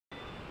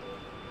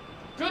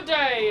Good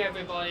day,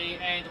 everybody,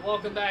 and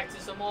welcome back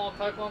to some more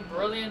Pokemon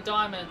Brilliant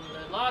Diamond.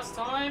 Last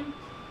time,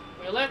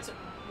 we let,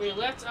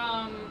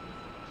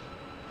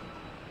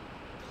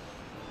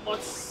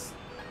 what's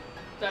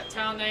that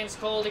town name's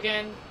called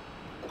again?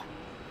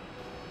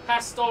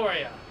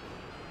 Pastoria.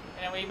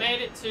 And we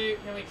made it to,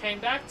 and we came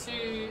back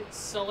to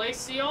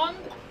Solaceon,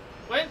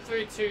 went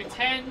through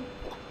 210,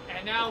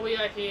 and now we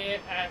are here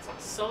at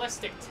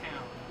Celestic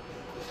Town.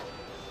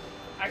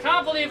 I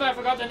can't believe I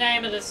forgot the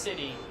name of the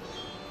city.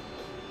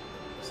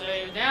 So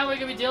now we're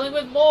going to be dealing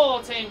with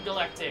more Team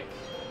Galactic.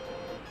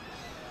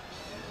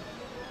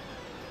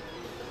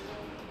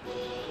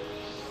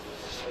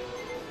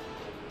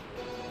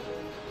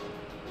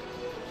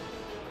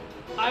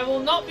 I will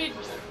not be...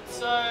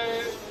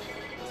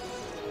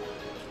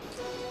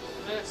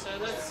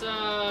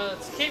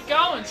 let's keep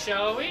going,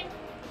 shall we? Alright.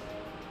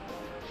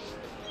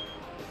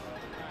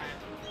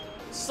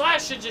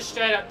 Slash should just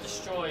straight up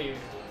destroy you.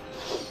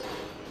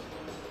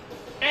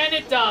 And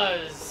it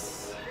does.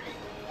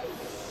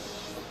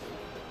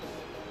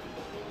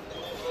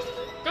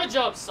 Good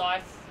job,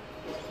 Scythe.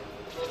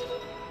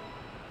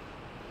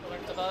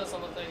 Collectibles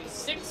on the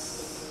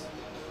 36.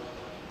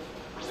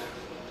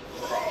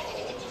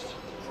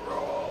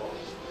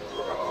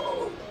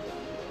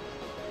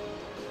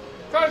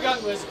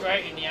 Krogan was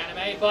great in the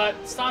anime, but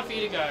it's time for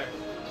you to go.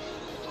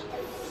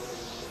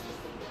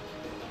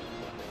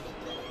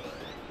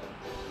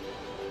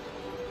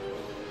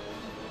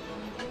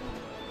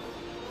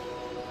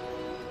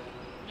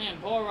 Man,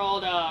 poor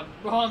old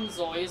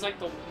Bronzor, he's like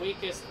the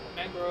weakest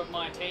member of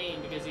my team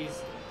because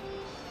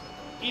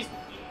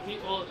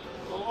well,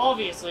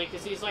 obviously,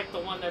 because he's like the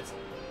one that's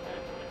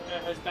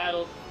has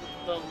battled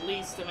the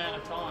least amount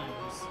of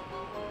times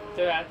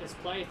throughout this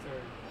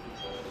playthrough.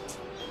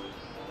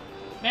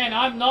 Man,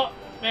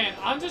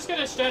 I'm just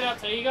gonna straight out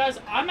tell you guys,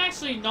 I'm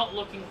actually not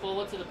looking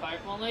forward to the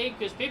Pokemon League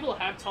because people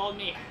have told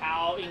me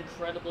how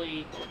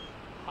incredibly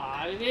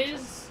hard it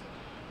is.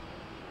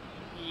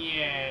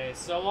 Yeah,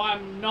 so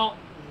I'm not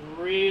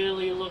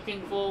really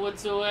looking forward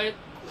to it.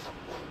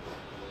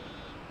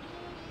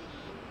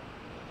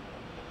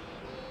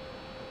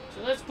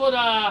 So let's put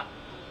my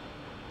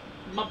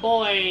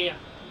boy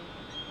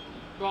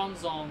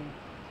Bronzong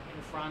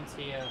in front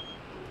here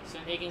so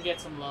he can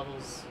get some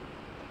levels.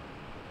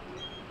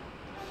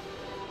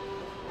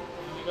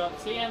 And we got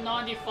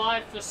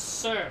TM95 for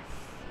Surf.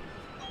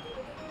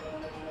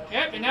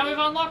 Yep, and now we've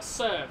unlocked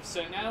Surf,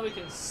 so now we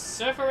can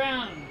surf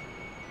around.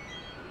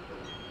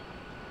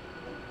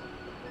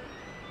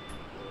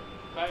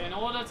 But in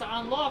order to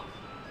unlock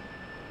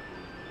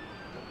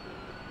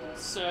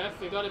Surf,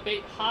 we got to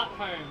beat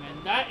Hearthome,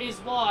 and that is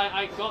why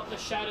I got the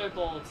Shadow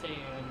Ball team.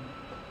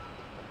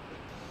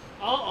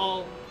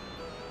 Uh-oh.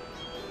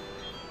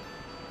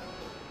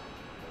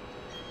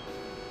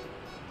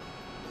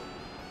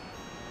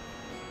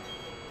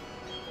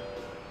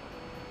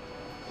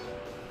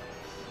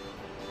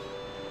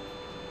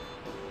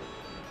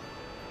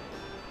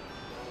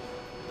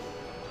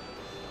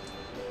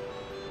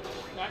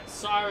 That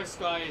Cyrus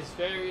guy is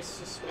very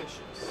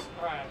suspicious.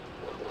 Alright,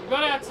 we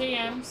got our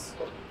TMs.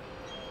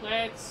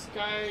 Let's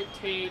go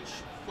teach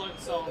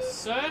Floatzel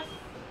Surf.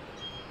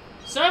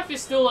 Surf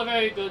is still a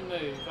very good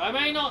move. I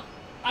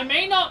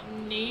may not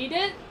need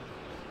it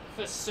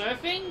for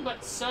surfing,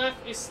 but Surf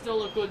is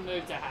still a good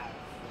move to have.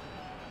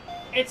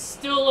 It's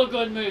still a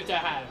good move to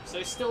have.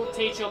 So still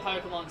teach your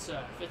Pokemon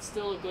Surf. It's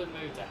still a good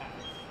move to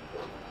have.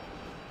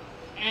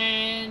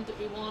 And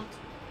we want...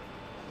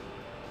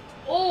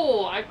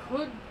 Oh, I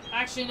could...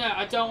 Actually, no,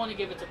 I don't want to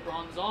give it to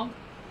Bronzong.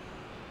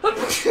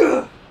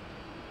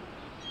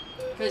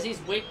 Because he's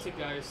weak to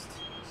Ghost.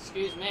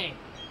 Excuse me.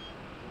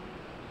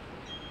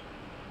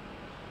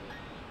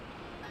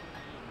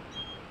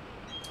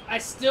 I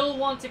still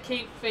want to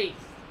keep Faith.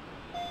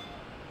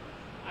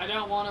 I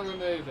don't want to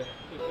remove it.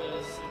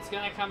 Because it's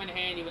going to come in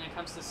handy when it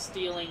comes to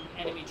stealing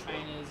enemy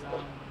trainers.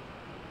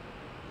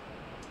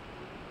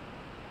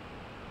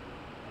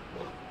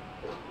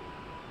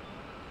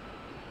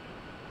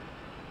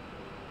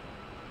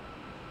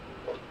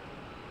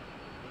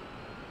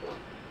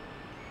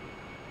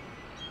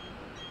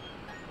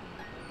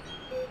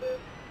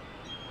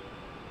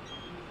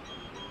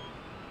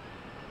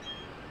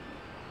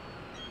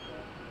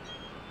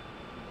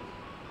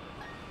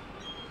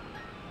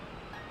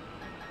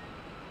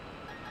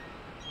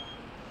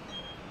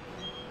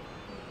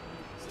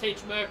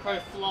 Teach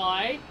Murkrow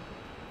Fly.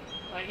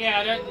 Like, yeah,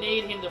 I don't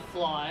need him to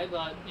fly,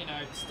 but, you know,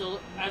 it's still,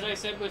 as I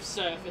said with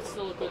Surf, it's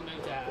still a good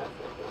move to have.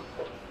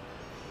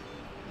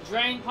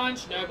 Drain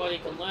Punch, nobody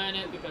can learn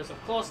it, because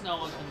of course no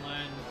one can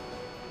learn.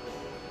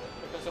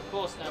 Because of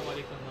course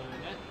nobody can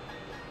learn it.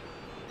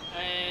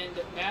 And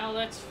now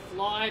let's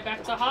fly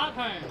back to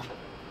Hearthome.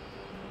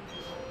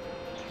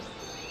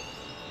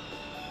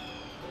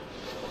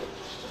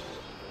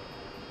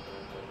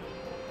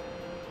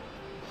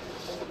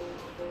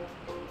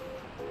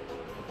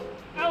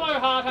 Hello,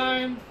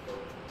 Hearthome.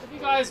 Have you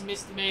guys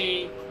missed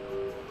me?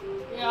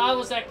 Yeah, I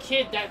was that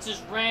kid that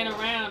just ran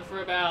around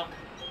for about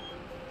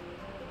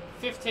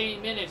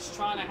 15 minutes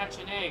trying to hatch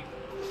an egg.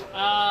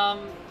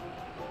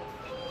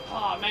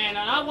 Oh man,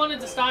 and I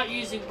wanted to start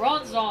using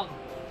Bronzong.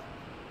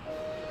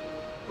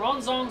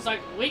 Bronzong's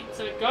like weak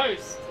to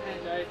Ghost,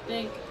 and I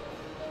think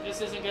this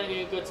isn't going to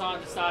be a good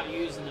time to start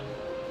using them.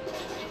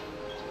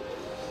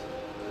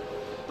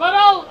 But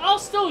I'll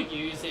still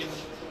use him.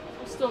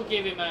 I'll still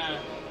give him a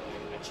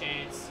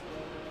chance.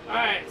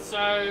 Alright,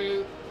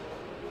 so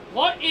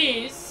what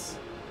is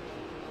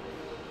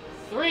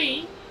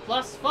 3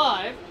 plus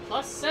 5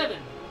 plus 7?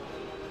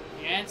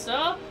 The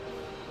answer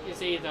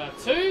is either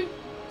 2,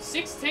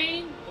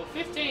 16, or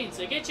 15.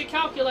 So get your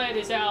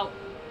calculators out,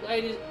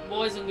 ladies,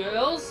 boys and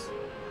girls.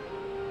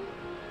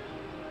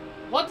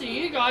 What do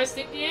you guys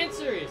think the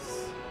answer is?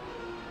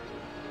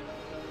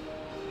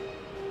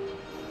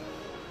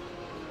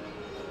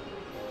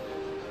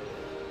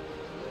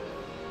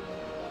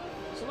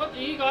 So what do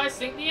you guys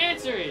think the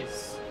answer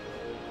is?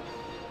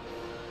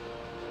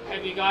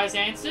 Have you guys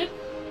answered?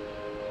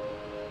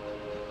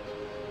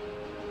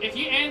 If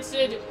you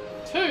answered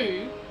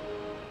 2,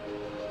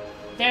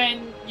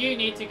 then you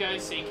need to go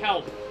seek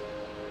help.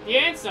 The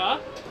answer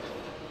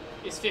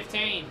is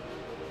 15.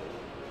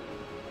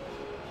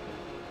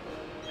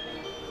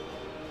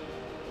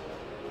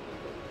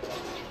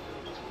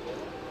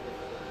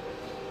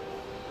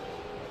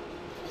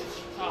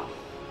 Oh.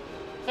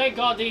 Thank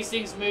God these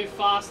things move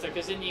faster,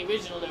 because in the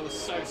original they were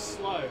so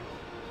slow.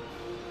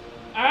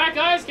 Alright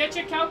guys, get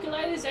your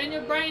calculators and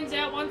your brains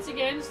out once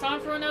again. It's time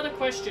for another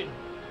question.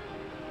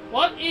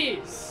 What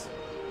is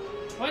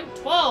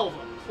 12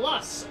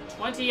 plus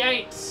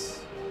 28?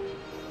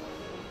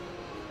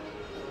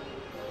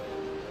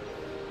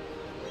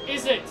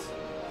 Is it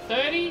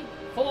 30,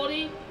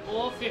 40,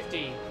 or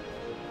 50?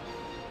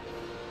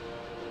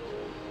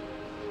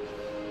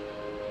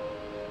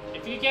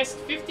 If you guessed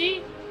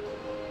 50,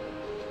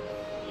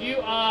 you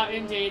are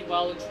indeed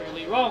well and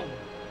truly wrong.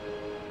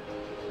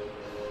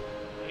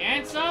 The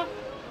answer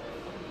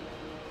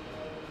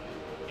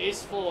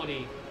is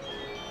 40.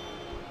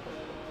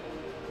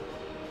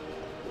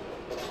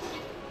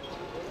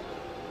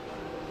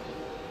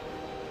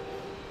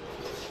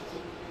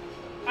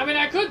 I mean,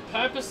 I could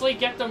purposely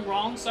get them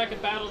wrong so I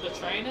could battle the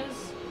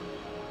trainers.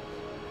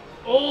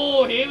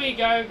 Oh, here we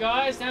go,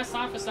 guys. Now it's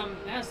time for some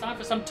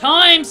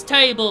times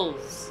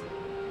tables.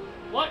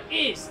 What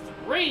is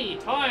 3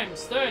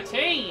 times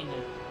 13?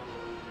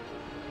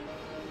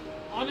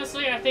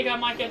 Honestly, I think I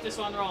might get this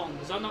one wrong,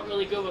 because I'm not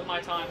really good with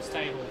my times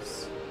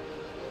tables.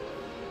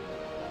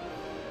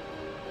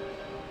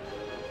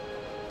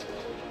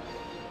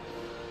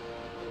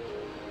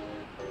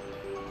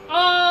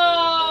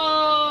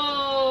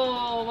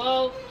 Oh,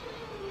 well,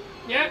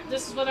 yeah,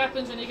 this is what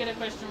happens when you get a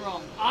question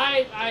wrong.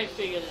 I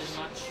figured as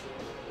much.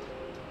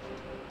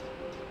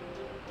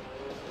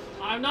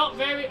 I am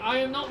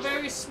not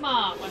very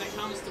smart when it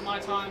comes to my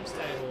times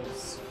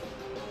tables.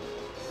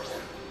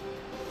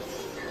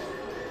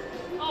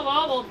 Oh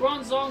well,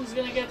 Bronzong's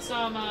gonna get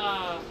some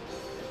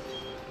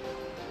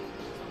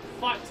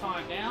fight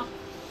time now.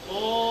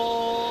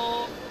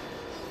 Oh,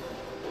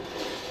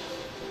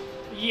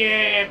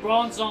 yeah,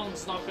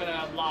 Bronzong's not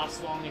gonna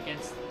last long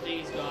against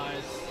these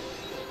guys.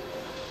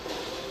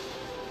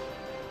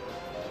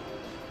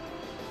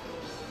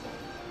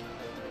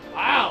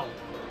 Wow.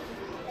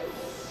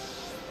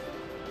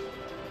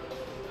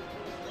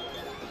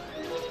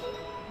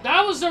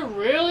 That was a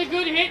really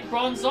good hit,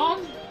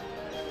 Bronzong.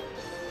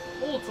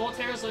 Oh,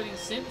 Torterra's leading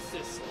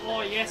Synthesis.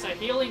 Oh yes, a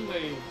healing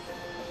move.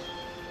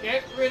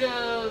 Get rid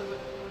of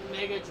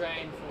Mega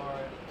Drain for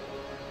it.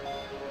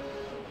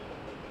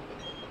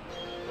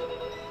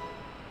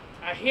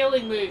 A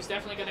healing move's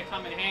definitely going to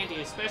come in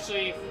handy,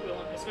 especially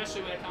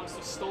when it comes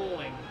to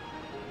stalling.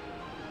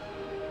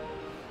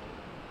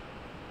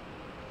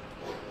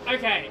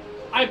 Okay,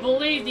 I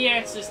believe the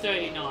answer is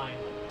 39.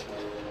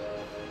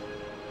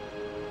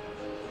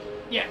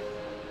 Yeah,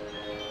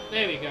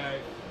 there we go.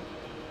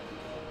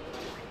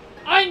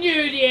 I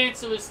knew the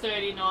answer was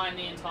 39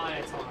 the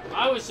entire time.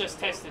 I was just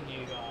testing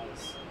you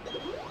guys.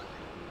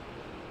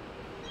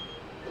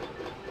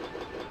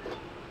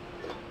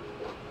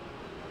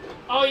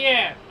 Oh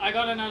yeah, I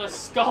got another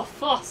skull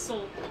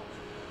fossil.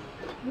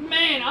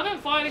 Man, I've been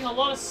finding a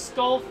lot of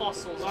skull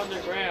fossils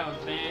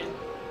underground, man.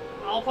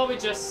 I'll probably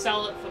just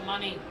sell it for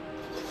money.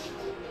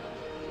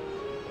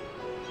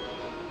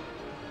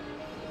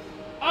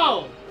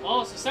 Oh,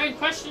 well, it's the same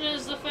question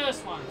as the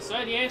first one,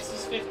 so the answer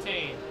is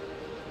 15.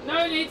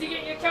 No need to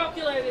get your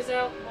calculators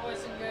out,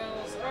 boys and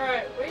girls.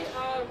 Alright, we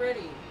are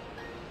ready.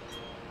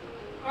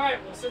 Alright,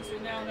 well, since we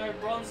now know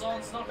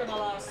Bronzong's not going to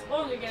last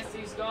long against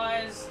these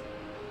guys,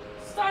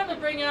 it's time to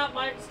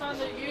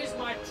use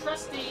my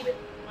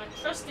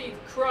trusty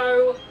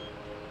Crow,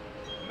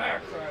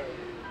 Murkrow.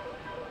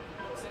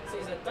 Since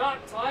he's a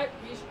dark type,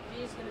 he's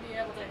going to be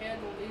able to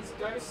handle these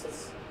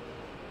ghosts.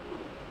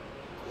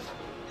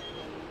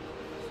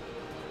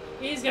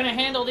 He's going to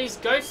handle these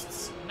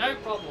ghosts, no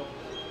problem.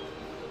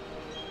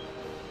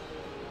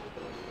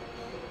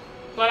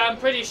 But I'm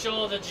pretty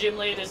sure the gym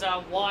leaders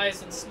are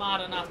wise and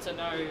smart enough to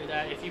know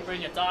that if you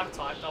bring a dark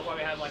type, they'll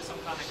probably have like some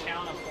kind of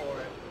counter for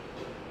it.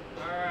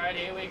 Alright,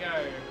 here we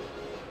go.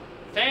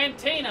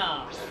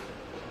 Fantina!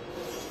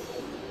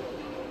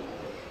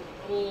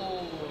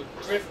 Ooh,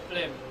 Drift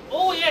Blimp.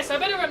 Oh yes, I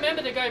better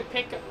remember to go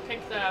pick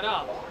that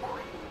up.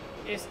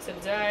 Is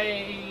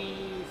today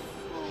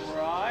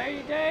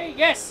Friday?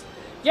 Yes!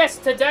 Yes,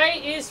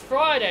 today is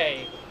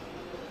Friday.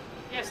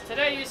 Yes,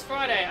 today is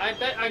Friday.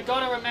 I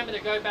gotta remember to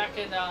go back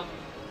and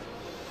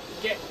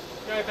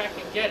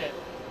get it.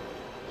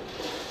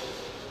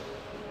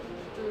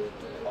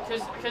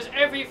 Because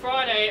every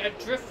Friday a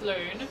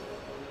Drifloon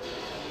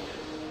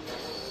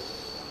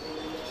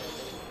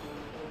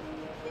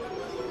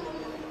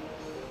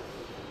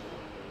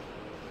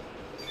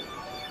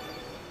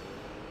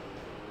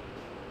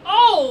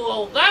Oh,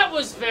 well, that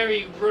was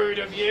very rude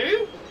of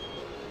you.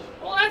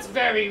 Well, that's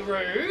very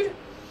rude.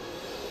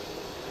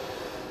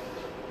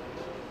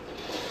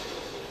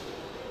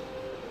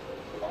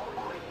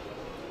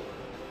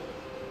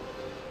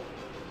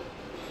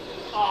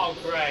 Oh,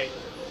 great.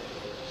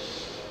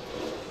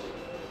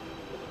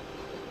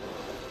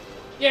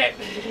 Yeah,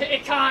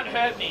 it can't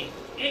hurt me.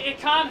 It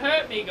can't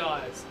hurt me,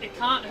 guys. It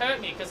can't hurt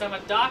me because I'm a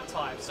dark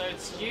type. So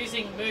it's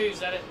using moves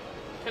that it...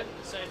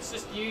 So it's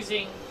just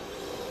using...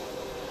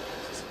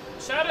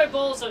 Shadow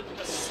Ball's a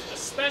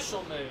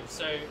special move,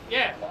 so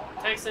yeah,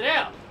 takes it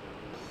out.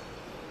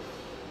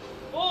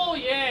 Oh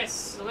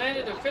yes,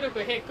 landed a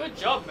critical hit. Good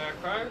job,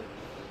 Murkrow.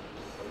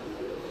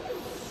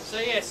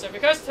 So yeah, so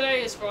because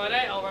today is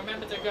Friday, I'll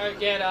remember to go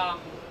get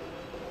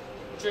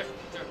Drift.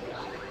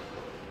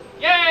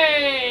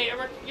 Yay!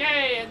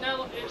 Yay!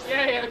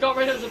 Yay! I got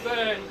rid of the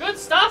burn. Good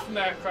stuff,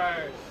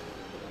 Murkrow.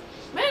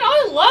 Man,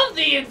 I love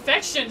the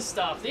infection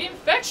stuff. The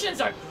infections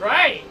are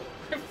great.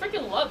 I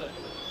freaking love it.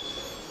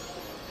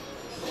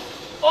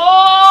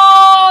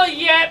 Oh,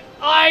 yep,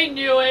 I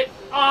knew it,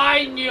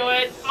 I knew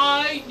it,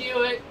 I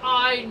knew it,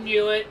 I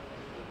knew it,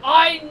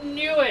 I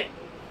knew it,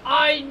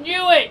 I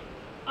knew it,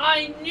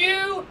 I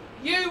knew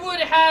you would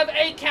have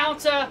a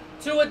counter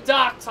to a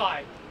dark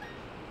type.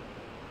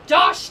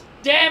 Gosh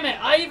damn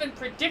it, I even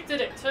predicted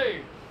it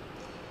too.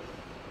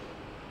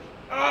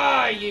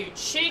 Ah, you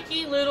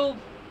cheeky little...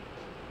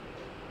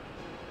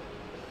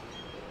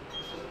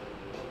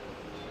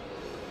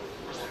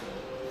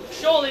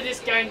 Surely this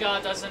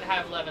Gengar doesn't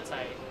have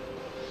Levitate.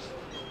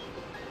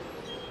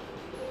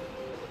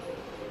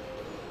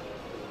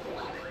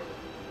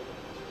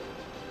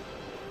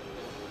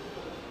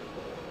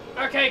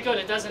 Okay, good,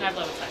 it doesn't have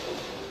Levitate.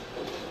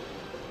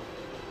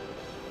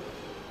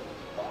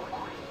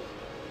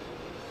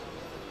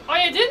 Oh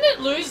yeah, didn't it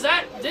lose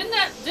that? Didn't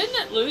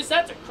it lose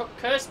that to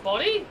Cursed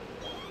Body?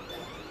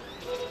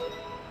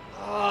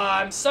 Oh,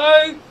 I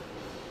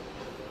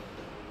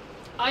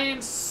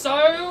am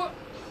so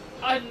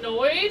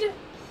annoyed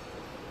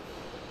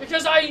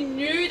because I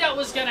knew that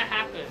was gonna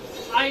happen.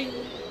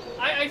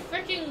 I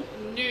freaking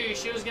knew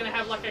she was gonna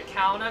have like a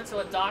counter to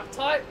a dark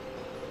type.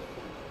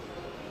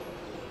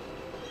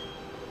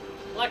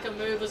 Like a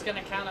move was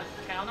gonna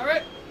counter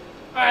it.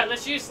 Alright,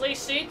 let's use Leaf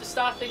Seed to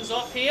start things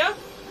off here.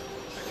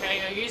 Okay,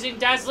 you're using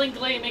Dazzling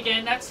Gleam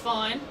again, that's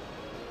fine.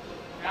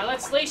 Now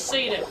let's Leaf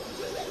Seed it.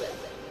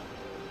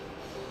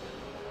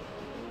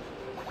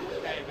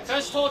 Okay,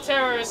 because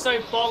Torterra is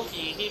so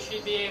bulky, he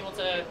should be able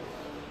to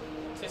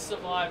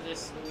survive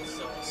this.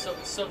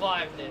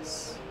 Survive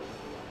this.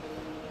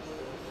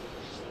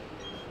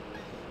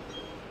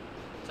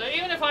 So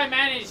even if I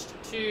managed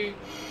to...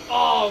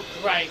 Oh,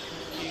 great.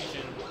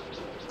 Confusion.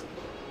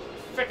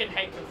 Frickin'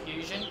 hate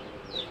confusion.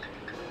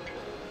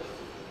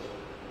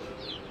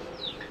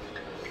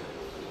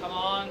 Come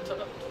on,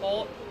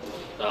 Tort.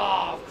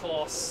 Oh, of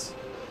course.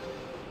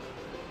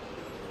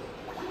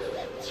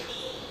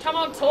 Come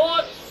on,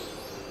 Tort.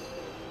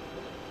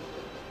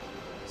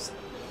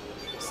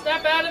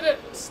 Snap out of it!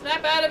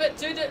 Snap out of it!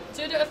 Do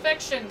the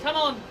affection! Come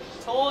on,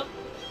 Tort!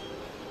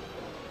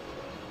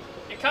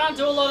 It can't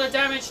do a lot of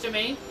damage to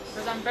me,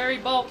 because I'm very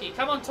bulky.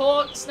 Come on,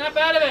 Tort! Snap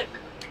out of it!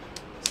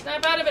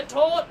 Snap out of it,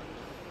 Tort!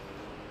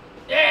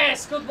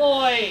 Yes! Good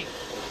boy!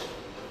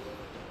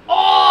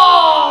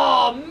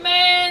 Oh,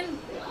 man!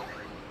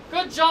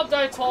 Good job,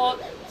 though,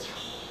 Tort.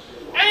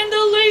 And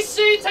the Leaf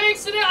Seed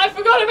takes it out! I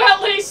forgot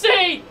about Leaf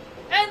Seed!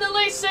 And the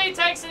Leaf Seed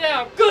takes it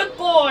out! Good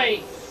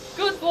boy!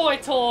 Good boy,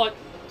 Tort!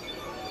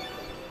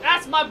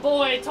 That's my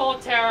boy,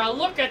 Torterra.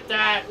 Look at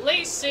that.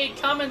 Leaf Seed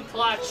coming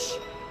clutch.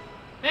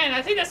 Man,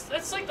 I think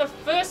that's like the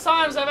first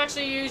times I've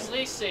actually used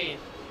Leaf Seed.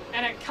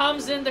 And it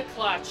comes in the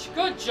clutch.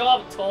 Good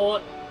job,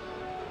 Tort.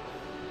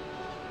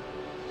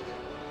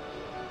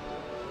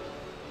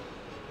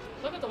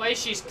 Look at the way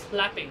she's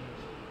clapping.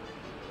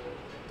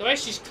 The way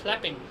she's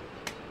clapping.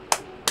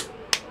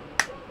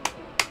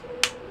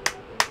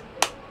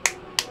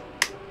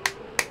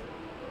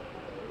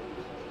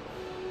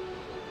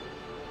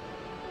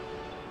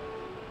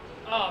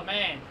 Oh,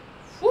 man.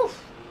 Whew.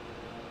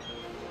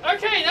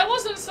 Okay, that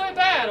wasn't so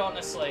bad,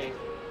 honestly.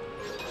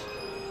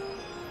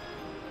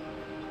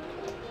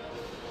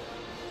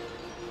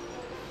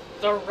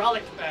 The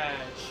Relic Badge.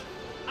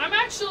 I'm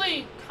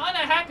actually kind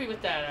of happy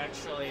with that,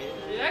 actually.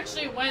 It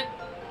actually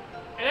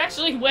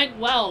went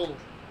well.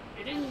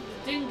 It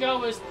didn't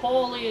go as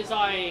poorly as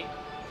I...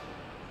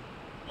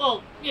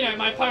 Well, you know,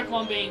 my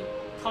Pokemon being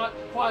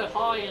quite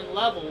high in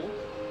level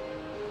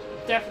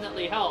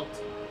definitely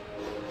helped.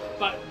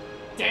 But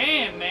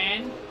damn,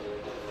 man,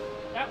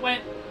 that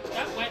went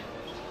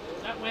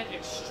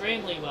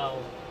extremely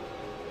well.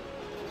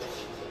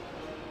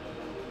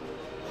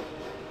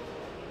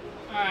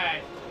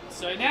 Alright,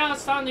 so now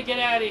it's time to get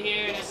out of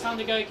here, and it's time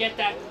to go get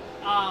that,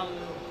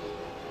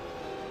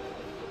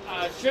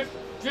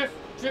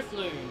 drift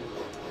loon,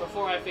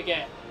 before I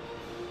forget.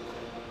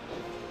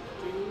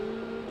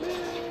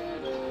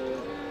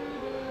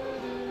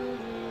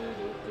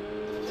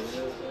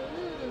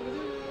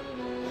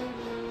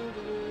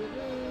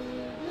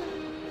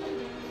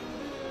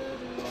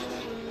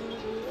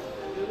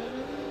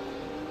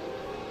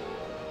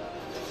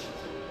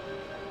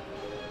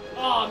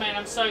 Oh man,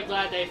 I'm so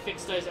glad they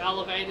fixed those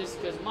elevators,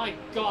 because my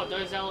god,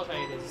 those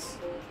elevators.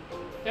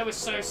 They were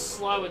so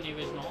slow in the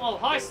original. Oh,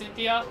 hi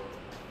Cynthia.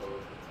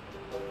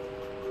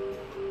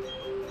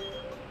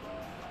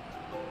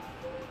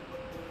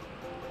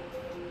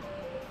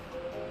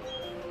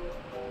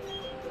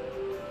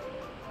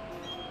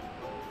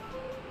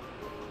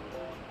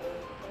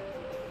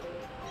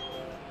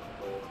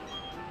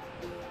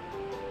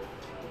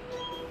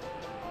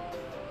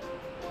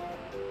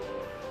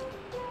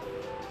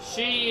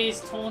 She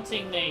is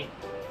taunting me.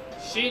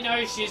 She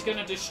knows she's going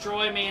to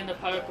destroy me in the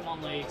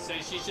Pokemon League, so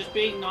she's just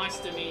being nice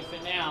to me for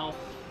now,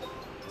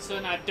 so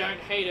that I don't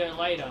hate her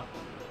later.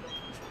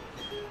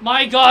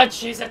 My god,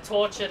 she's a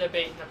torture to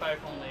beat in the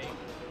Pokemon League.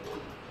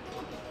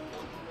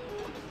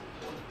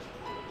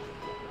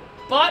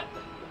 But,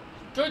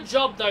 good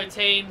job though,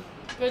 team.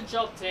 Good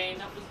job, team.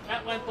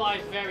 That went by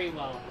very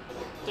well.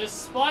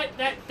 Despite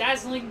that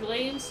dazzling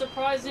gleam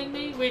surprising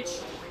me, which...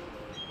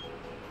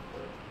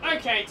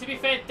 Okay, to be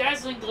fair,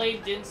 Dazzling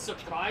Gleam didn't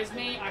surprise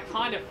me. I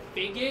kind of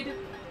figured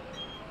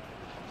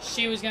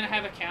she was going to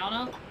have a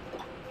counter.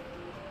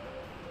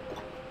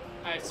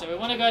 Alright, so we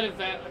want to go to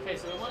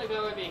we want to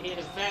go over here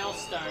to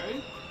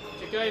Veilstone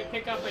to go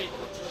pick up a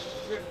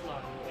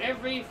Drifloon.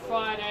 Every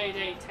Friday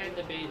they tend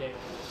to be there.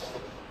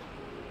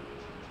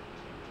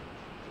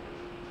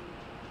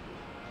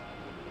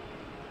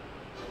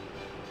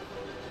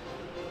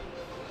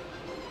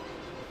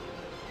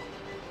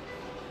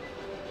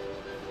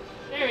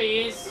 There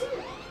he is.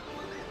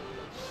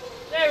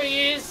 There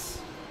he is.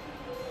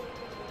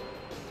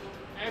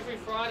 Every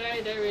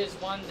Friday there is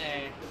one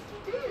there.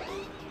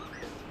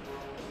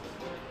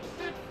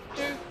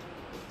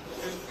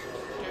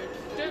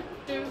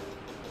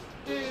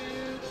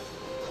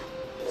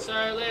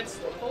 So let's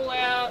pull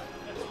out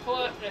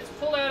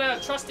our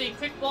trusty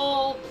quick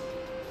ball.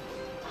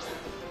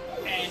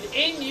 And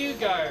in you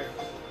go.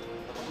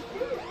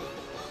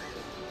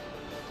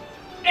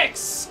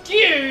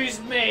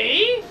 Excuse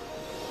me?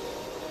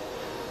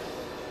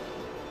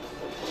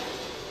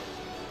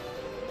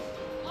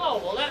 Oh,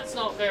 well that's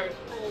not very...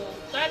 Well,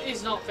 that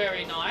is not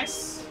very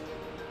nice.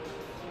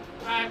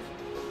 Well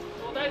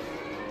that...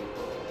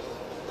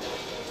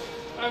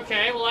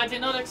 Okay, well I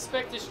did not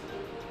expect this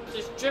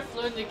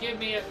Drifloon to give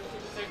me a... to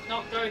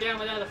not go down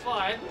without a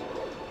fight.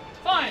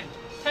 Fine,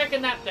 take a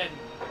nap then.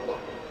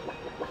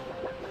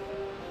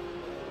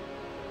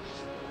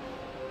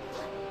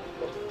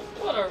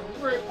 What a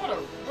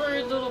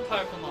rude little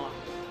Pokemon.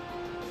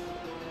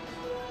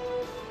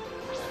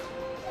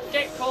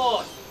 Get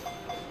caught.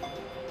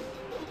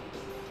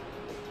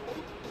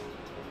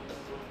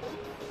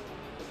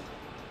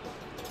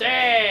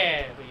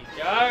 There we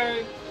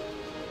go.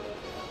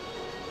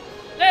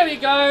 There we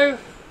go.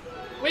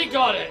 We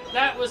got it.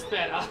 That was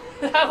better.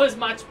 That was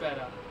much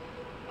better.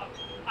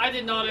 I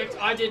did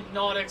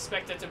not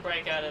expect it to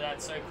break out of that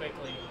so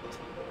quickly.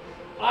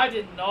 I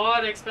did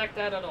not expect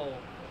that at all.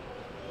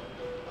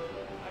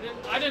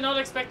 I did not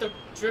expect the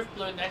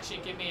Drifloon to actually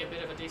give me a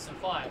bit of a decent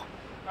fight.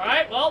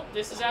 Alright, well,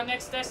 this is our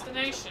next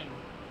destination.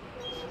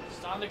 It's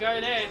time to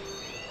go there.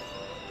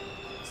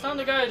 It's time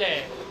to go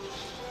there.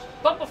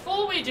 But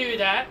before we do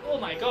that, oh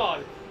my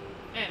god.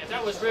 Man, if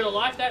that was real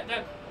life,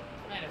 man,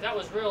 if that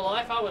was real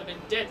life, I would have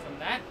been dead from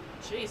that.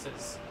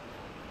 Jesus.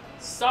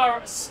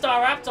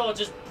 Staraptor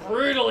just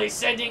brutally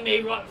sending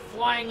me,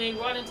 flying me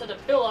right into the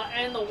pillar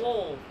and the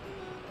wall.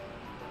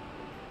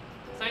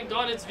 Thank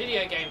God it's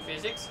video game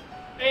physics.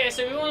 Yeah,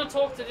 so we want to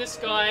talk to this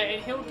guy,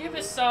 and he'll give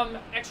us some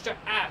extra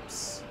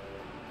apps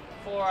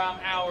for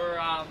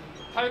our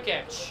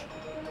Poketch.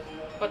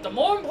 But the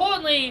more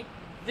importantly,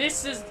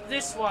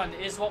 this one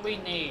is what we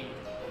need.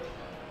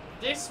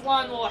 This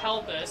one will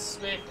help us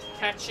with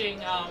catching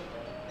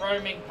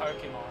roaming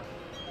Pokemon.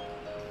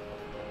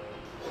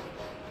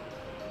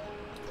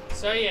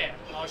 So yeah,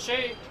 I'll show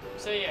you.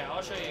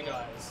 I'll show you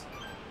guys.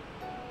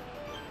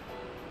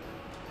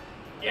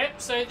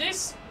 Yep. So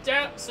this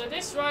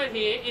right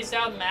here is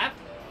our map,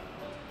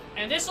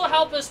 and this will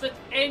help us with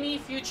any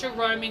future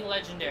roaming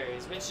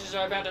legendaries, which is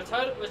about a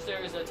total. Which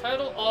there is a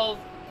total of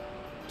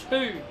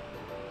 2.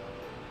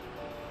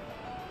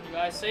 You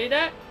guys see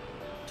that?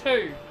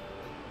 2.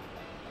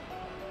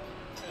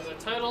 There's a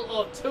total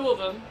of 2 of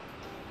them.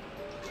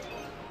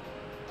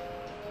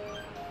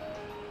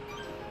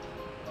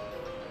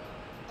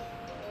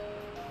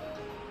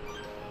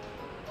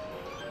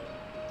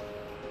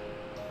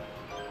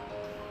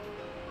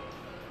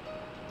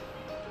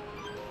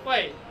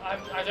 Wait,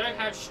 I don't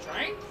have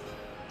strength?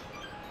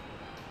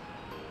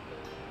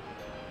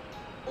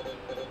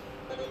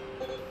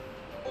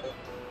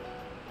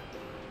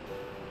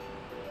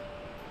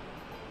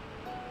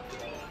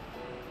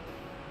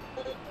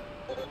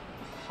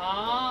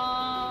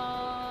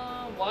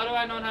 Huh? Why do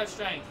I not have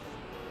strength?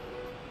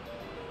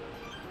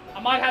 I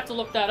might have to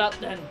look that up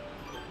then.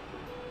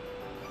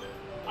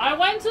 I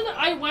went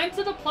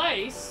to the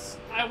place.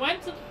 I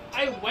went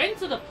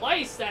to the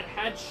place that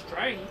had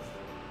strength.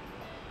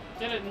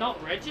 Did it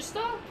not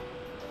register?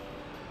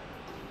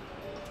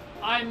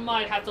 I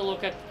might have to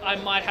look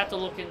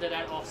into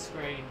that off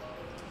screen.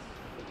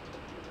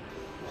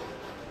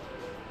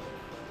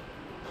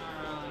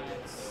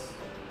 Alright.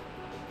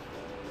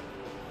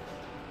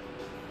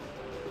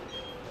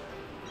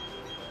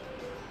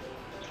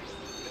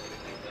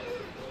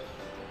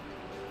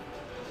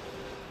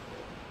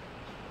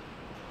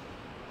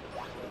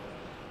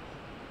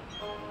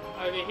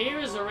 Over here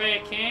is a rare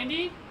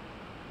candy.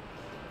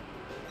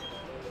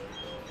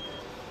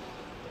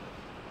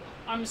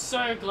 I'm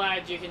so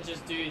glad you can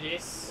just do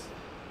this.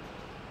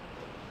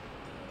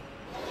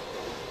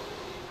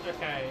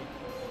 Okay.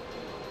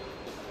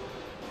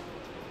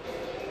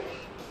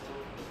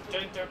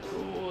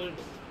 Tentacool.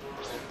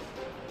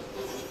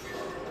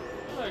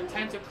 Hello,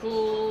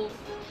 Tentacool.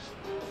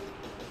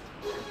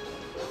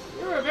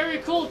 You're a very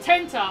cool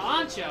tenter,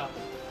 aren't you?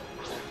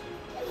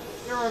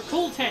 You're a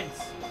cool tent.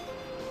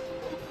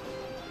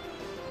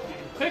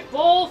 And quick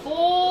ball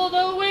for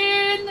the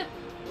win!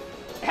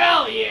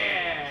 Hell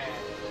yeah!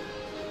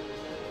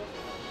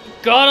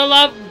 Gotta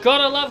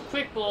love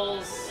quick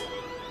balls.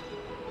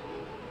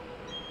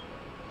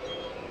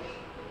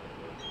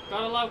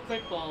 Gotta love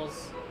quick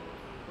balls.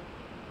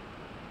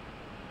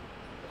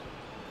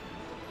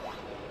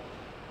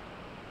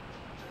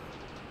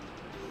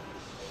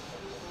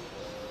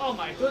 Oh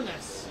my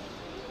goodness.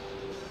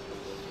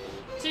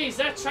 Jeez,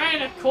 that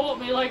trainer caught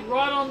me like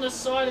right on the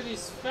side of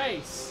his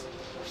face.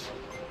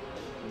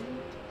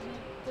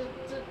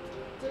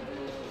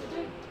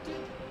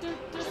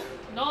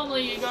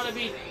 Normally you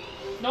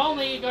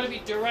gotta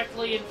be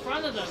directly in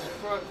front of them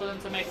for them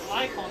to make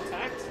eye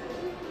contact.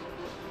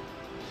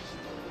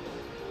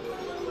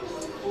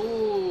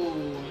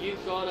 Ooh,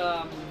 you've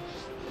got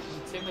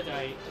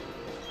intimidate.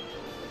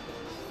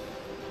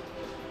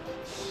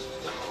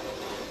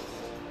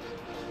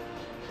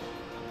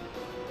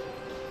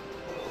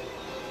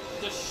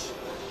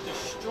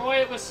 Destroy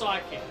it with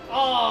psychic.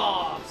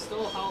 Oh,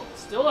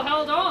 still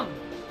held on.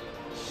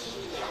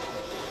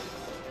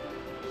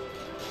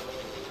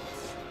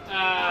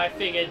 I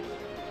figured.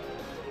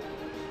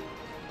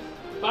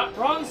 But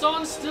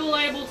Bronzon's still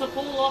able to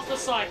pull off the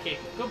psychic.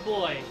 Good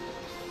boy.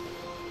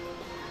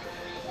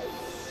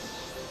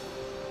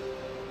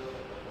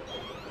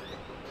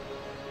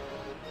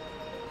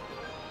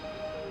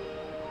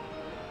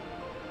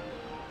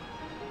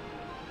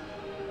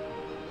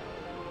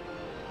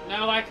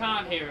 No, I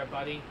can't hear it,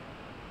 buddy.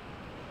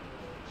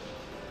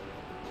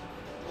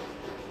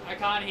 I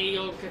can't hear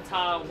your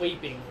guitar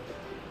weeping.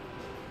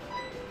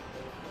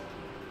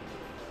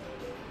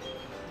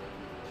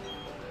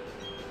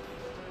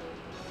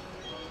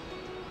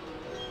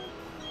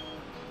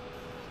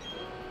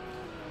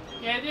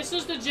 Yeah, this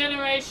was the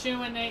generation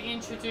when they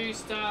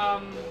introduced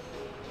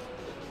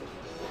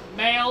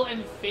male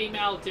and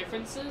female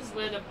differences,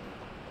 where the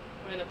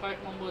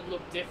Pokemon would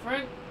look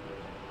different.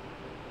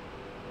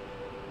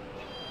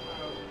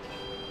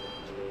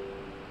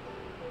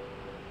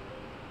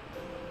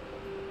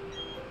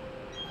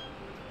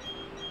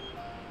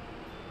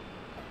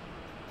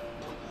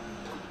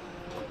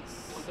 Let's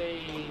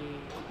see.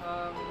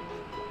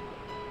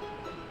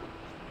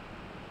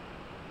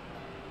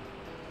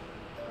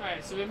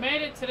 Alright, so we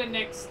made it to the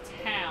next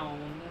town.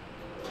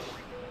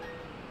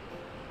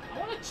 I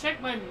want to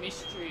check my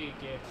mystery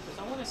gift, because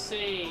I want to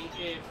see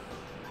if...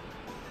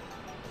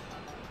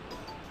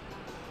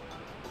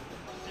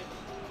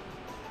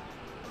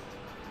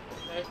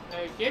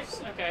 No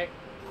gifts? Okay.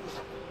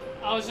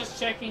 I was just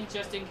checking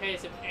just in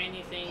case if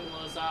anything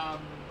was,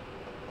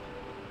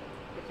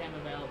 became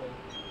available.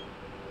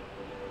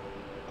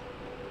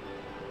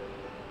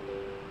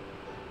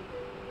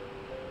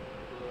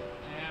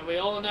 We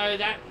all know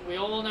that. We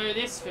all know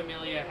this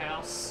familiar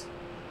house.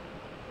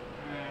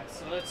 Alright,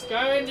 so let's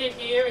go into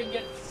here and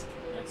get...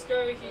 Let's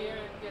go here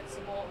and get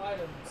some more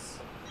items.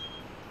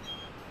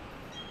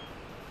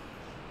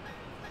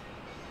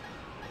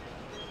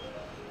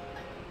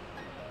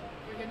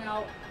 We can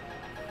now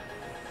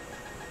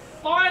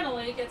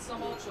finally get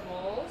some Ultra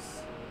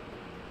Balls.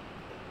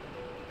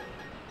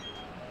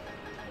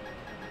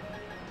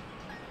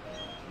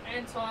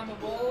 And Timer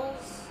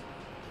Balls.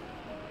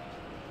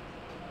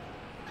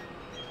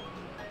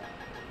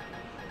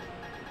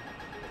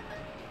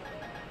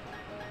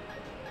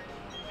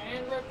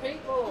 And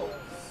repeat balls.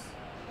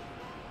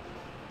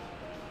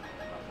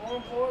 But more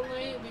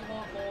importantly, we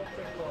want more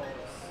quick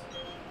balls.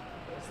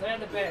 Because they're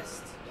the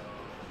best.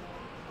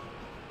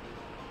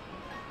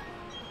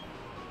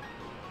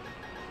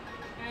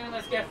 And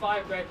let's get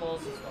 5 great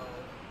balls as well.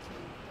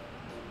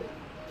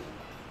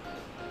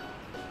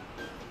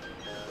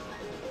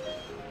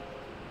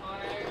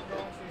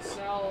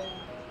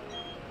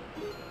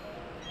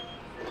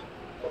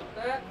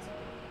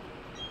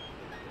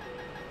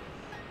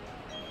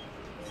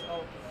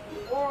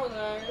 4 of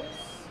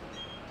those.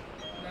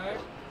 No.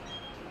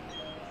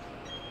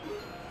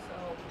 So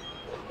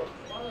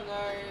 1 of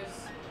those.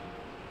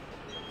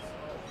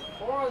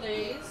 So 4 of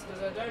these,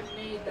 because I don't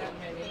need that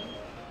many.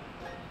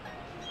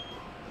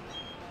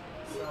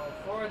 So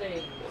 4 of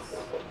these.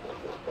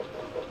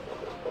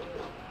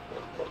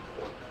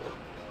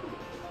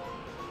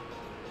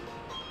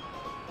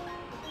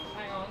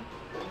 Hang on.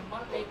 I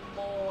might need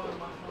more I might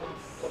want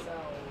to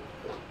sell.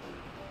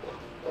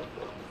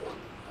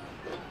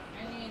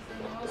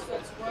 Anything else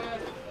that's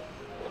worth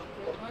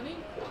good money?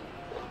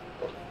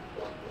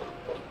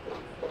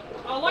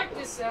 I like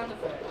this sound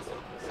effect. The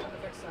sound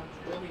effect sounds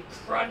really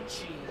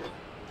crunchy.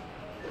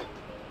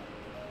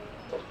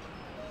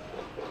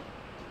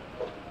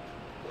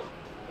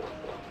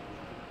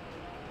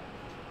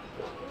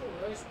 Ooh,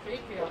 those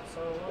PP ups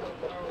are a lot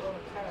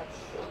of cash.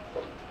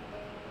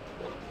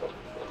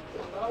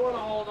 But I want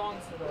to hold on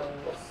to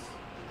those.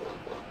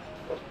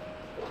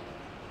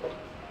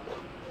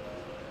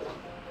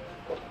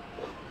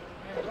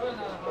 Yeah, we got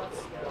another hard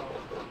scale.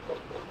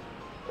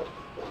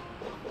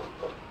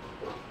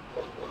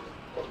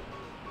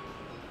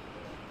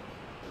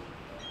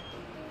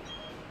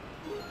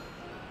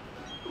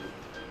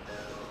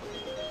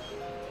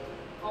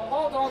 I'll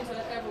hold on to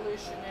the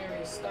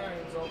evolutionary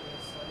stones,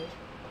 obviously.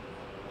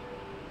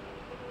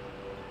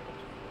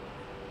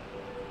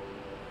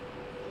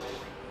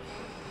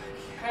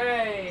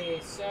 Okay,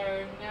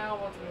 so now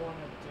what do we want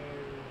to do?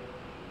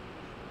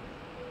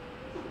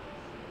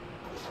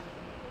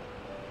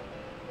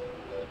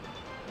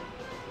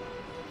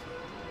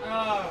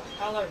 Oh,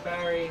 hello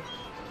Barry.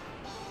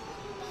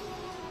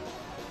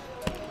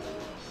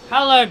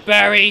 Hello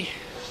Barry.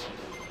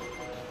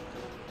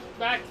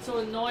 Back to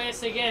annoy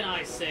us again,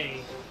 I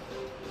see.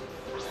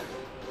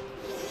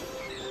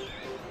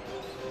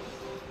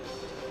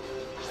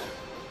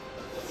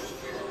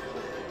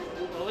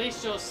 Well,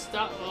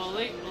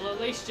 at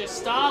least your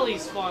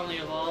Starly's finally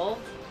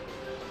evolved.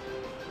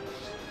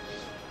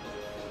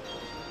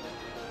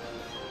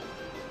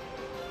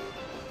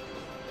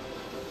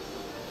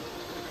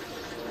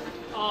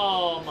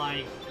 Oh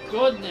my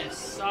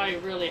goodness, I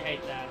really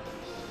hate that.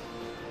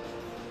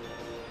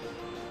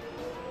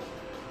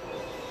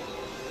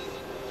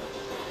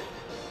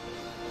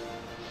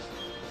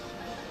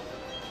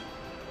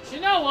 You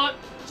know what?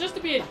 Just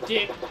to be a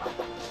dick.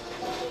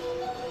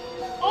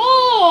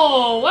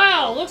 Oh,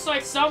 wow! Looks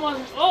like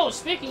someone... Oh,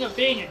 speaking of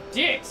being a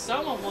dick,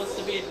 someone wants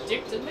to be a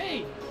dick to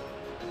me.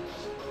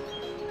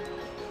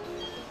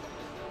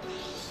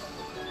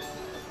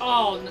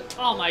 Oh,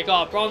 oh my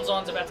god,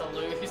 Bronzon's about to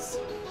lose.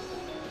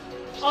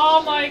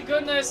 Oh my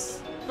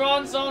goodness!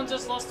 Bronzon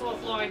just lost to a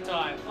flying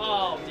type.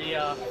 Oh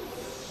dear.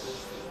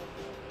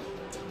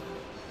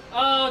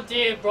 Oh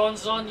dear,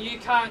 Bronzon, you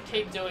can't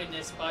keep doing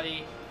this,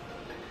 buddy.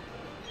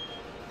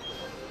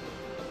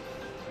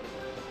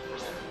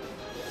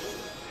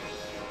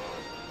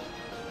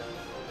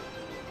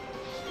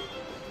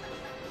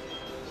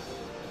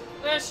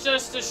 Let's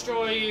just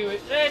destroy you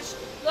with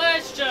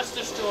let's just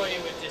destroy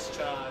you with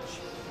discharge.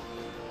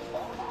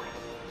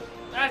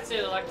 That's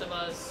it,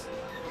 Electabuzz.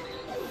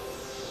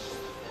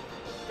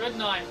 Good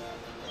night.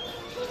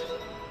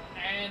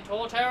 And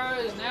Torterra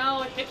has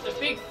now hit the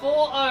big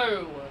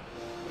 4-0.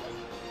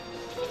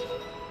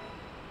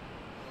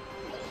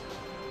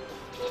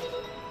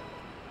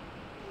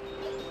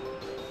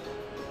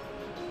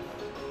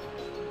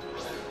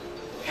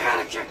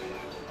 Counter kick.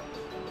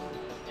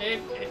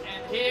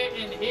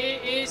 And here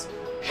is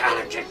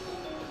counter kick.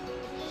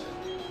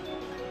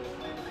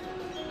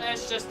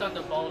 Let's just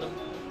underbolt him.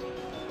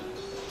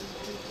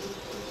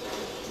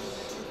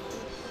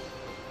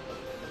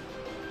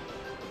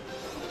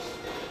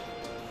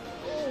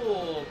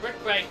 Ooh,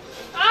 brick break.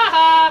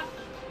 Aha!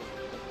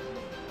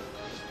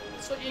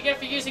 That's what you get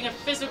for using a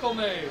physical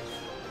move.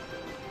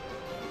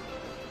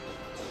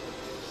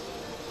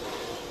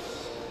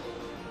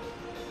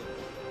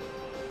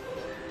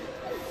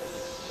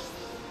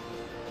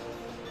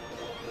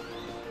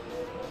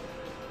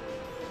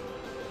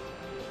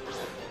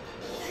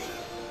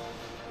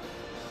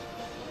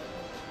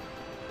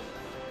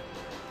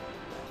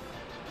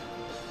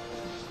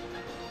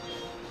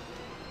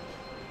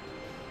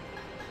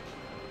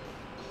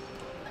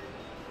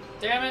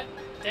 Damn it.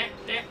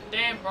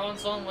 Damn,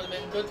 Bronzon would have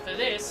been good for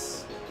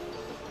this.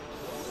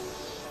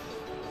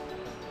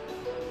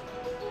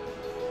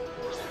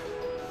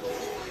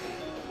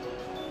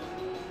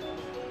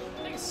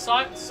 I think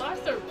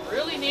Scyther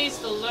really needs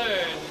to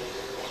learn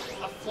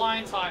a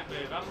flying type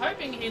move. I'm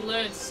hoping he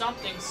learns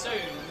something soon,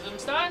 because I'm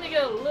starting to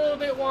get a little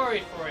bit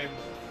worried for him.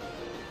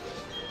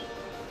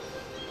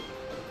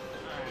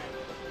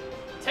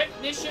 Alright.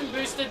 Technician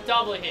boosted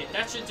double hit.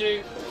 That should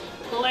do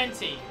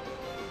plenty.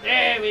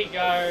 There we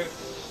go.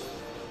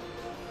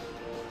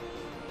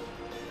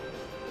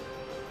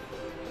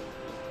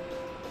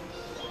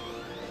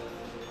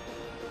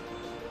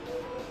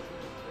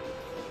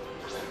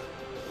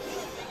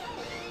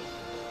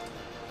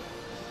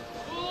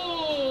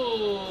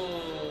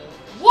 Ooh.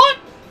 What?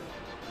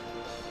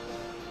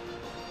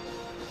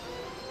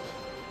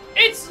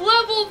 It's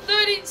level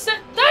 30.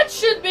 That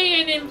should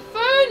be an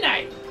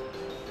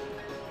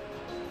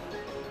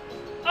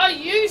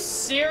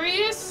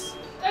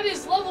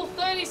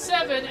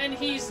and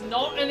he's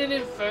not in an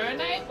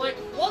Infernape? Like,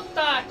 what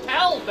the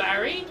hell,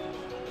 Barry?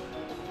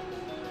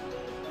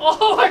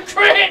 Oh, a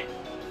crit!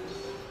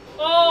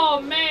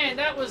 Oh man,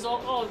 that was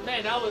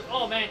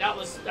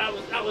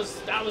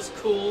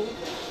cool.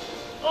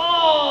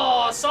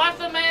 Oh,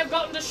 Cypher may have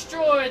gotten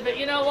destroyed, but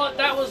you know what?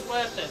 That was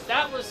worth it.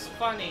 That was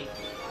funny.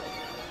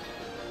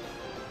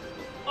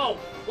 Oh,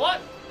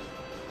 what?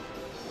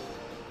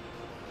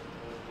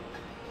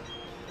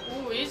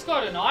 Ooh, he's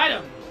got an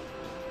item.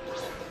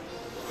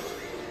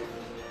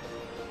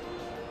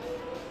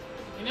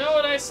 You know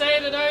what I say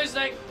to those,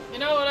 like, you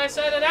know what I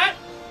say to that?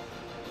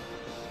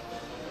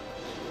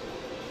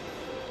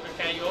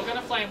 Okay, you're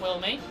gonna flame wheel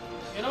me.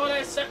 You know what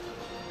I said?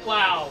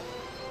 Wow.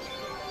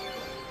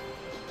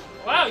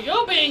 Wow,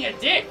 you're being a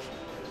dick.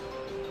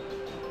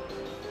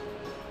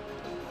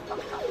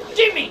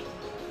 Gimme!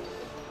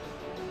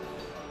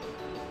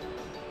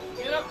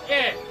 You know,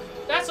 yeah.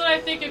 That's what I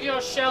think of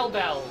your Shell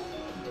Bell.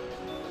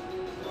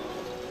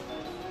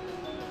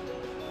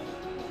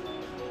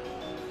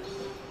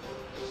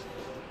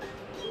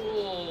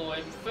 Ooh,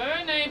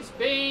 Infernape's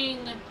being...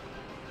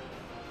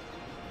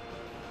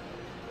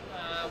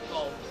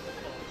 well,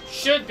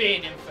 should be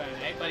an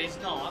Infernape, but he's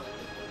not.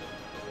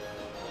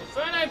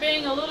 Inferno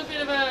being a little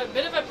bit of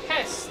a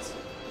pest.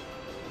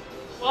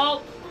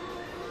 Well,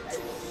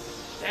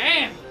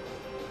 damn.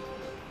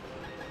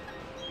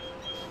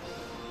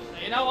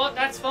 You know what?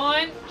 That's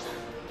fine.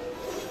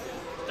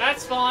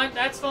 That's fine.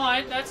 That's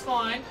fine. That's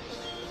fine.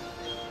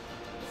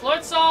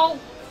 Float Soul,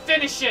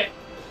 finish it.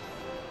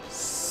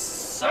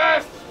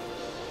 Surf.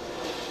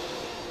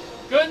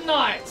 Good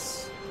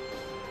night.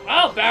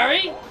 Well,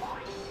 Barry,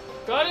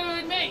 gotta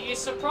admit, you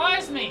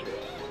surprised me.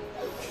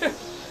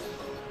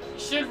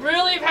 Should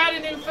really have had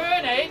an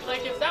Infernape.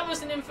 Like, if that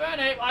was an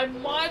Infernape, I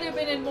might have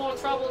been in more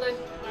trouble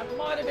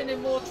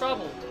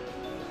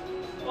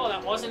Oh,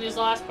 that wasn't his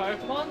last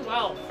Pokemon?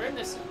 Well, for him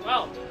this...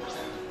 Well...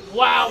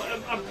 Wow,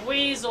 a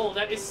Weasel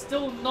that is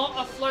still not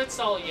a Float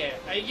Soul yet.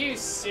 Are you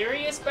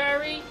serious,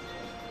 Barry?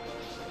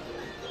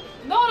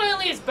 Not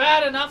only is it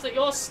bad enough that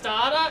your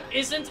starter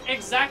isn't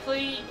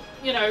exactly,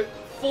 you know,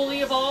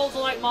 fully evolved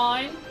like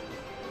mine...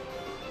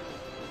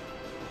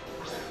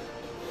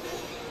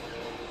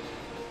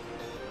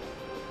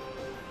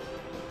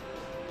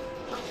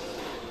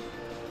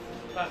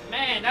 But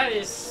man, that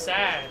is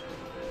sad.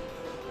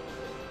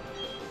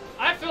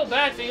 I feel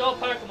bad for your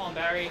Pokemon,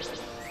 Barry.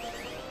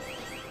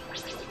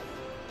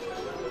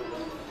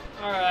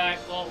 Alright,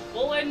 well,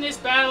 we'll end this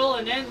battle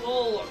and then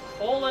we'll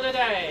call it a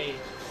day.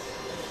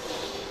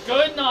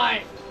 Good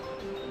night.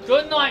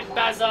 Good night,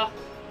 Bazza.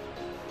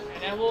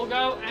 And then we'll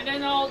go, and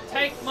then I'll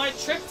take my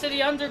trip to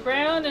the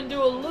underground and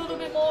do a little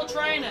bit more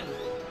training.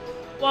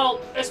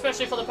 Well,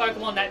 especially for the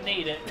Pokemon that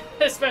need it.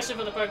 Especially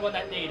for the Pokemon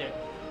that need it.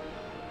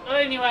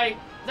 But anyway,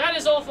 that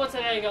is all for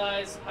today,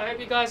 guys. I hope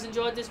you guys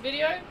enjoyed this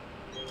video.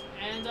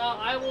 And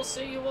I will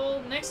see you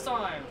all next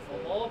time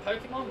for more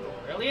Pokemon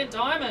Brilliant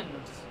Diamond.